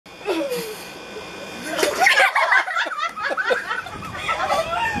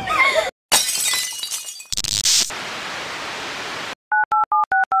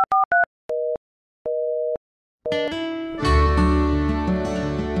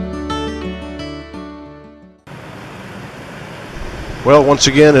Well, once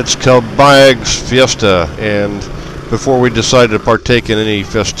again, it's Calbayag's Fiesta, and before we decided to partake in any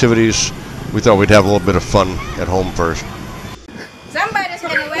festivities, we thought we'd have a little bit of fun at home first. Somebody's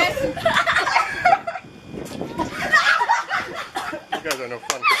gonna win. You guys are no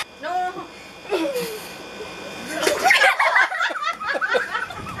fun. No.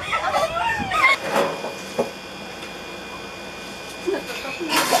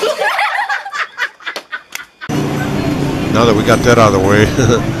 Now that we got that out of the way,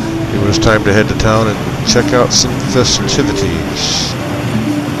 it was time to head to town and check out some festivities.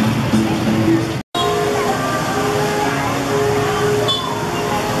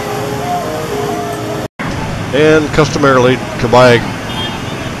 And customarily, Calbayag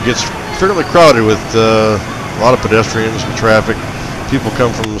gets fairly crowded with a lot of pedestrians and traffic. People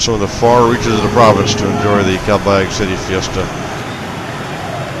come from some of the far reaches of the province to enjoy the Calbayag City Fiesta.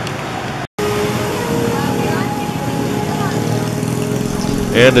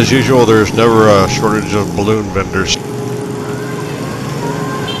 And as usual, there's never a shortage of balloon vendors.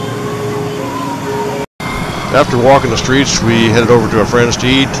 After walking the streets, we headed over to a friend's to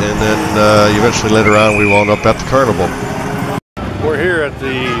eat, and then eventually later on we wound up at the carnival. We're here at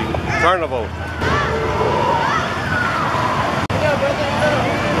the carnival.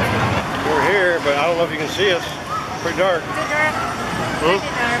 We're here, but I don't know if you can see us. It's pretty dark.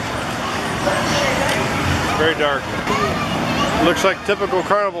 It's very dark. Looks like typical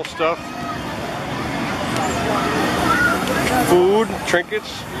carnival stuff. Food,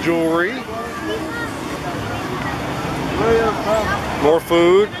 trinkets, jewelry. More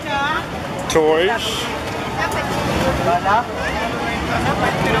food, toys,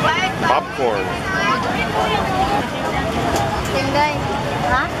 popcorn.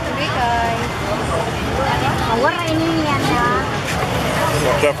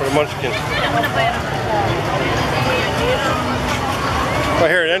 Watch out for the munchkins. Right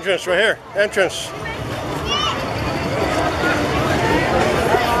here, entrance, right here, entrance.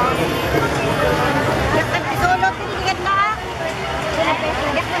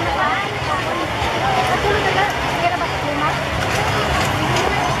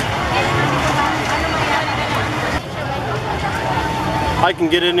 I can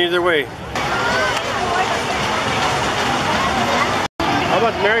get in either way. How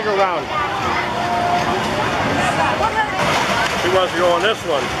about the merry-go-round? Who wants to go on this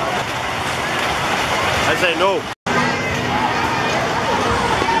one? I say no.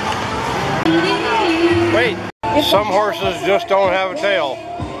 Wait, some horses just don't have a tail.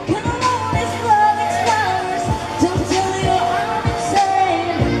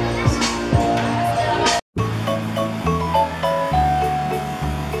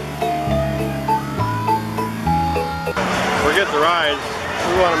 Forget the rides.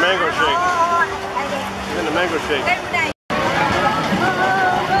 We want a mango shake. Get a mango shake.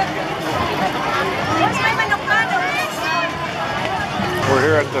 We're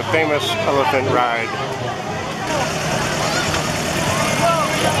here at the famous elephant ride.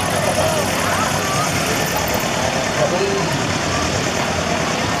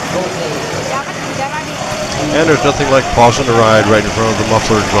 And there's nothing like pausing the ride right in front of the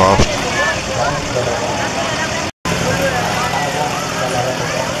muffler exhaust.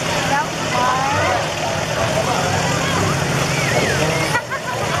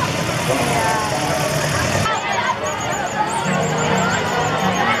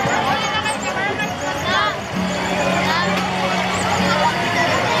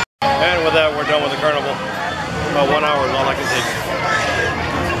 And with that, we're done with the carnival. About 1 hour is all I can take.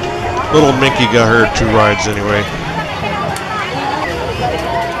 Little Minky got her 2 rides anyway.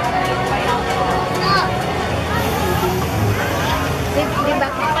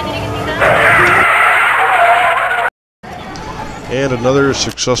 And another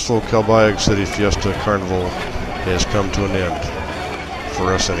successful Calbayag City Fiesta Carnival has come to an end.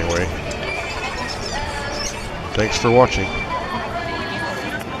 For us anyway. Thanks for watching.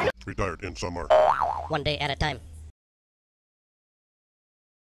 Retired in Samar. One day at a time.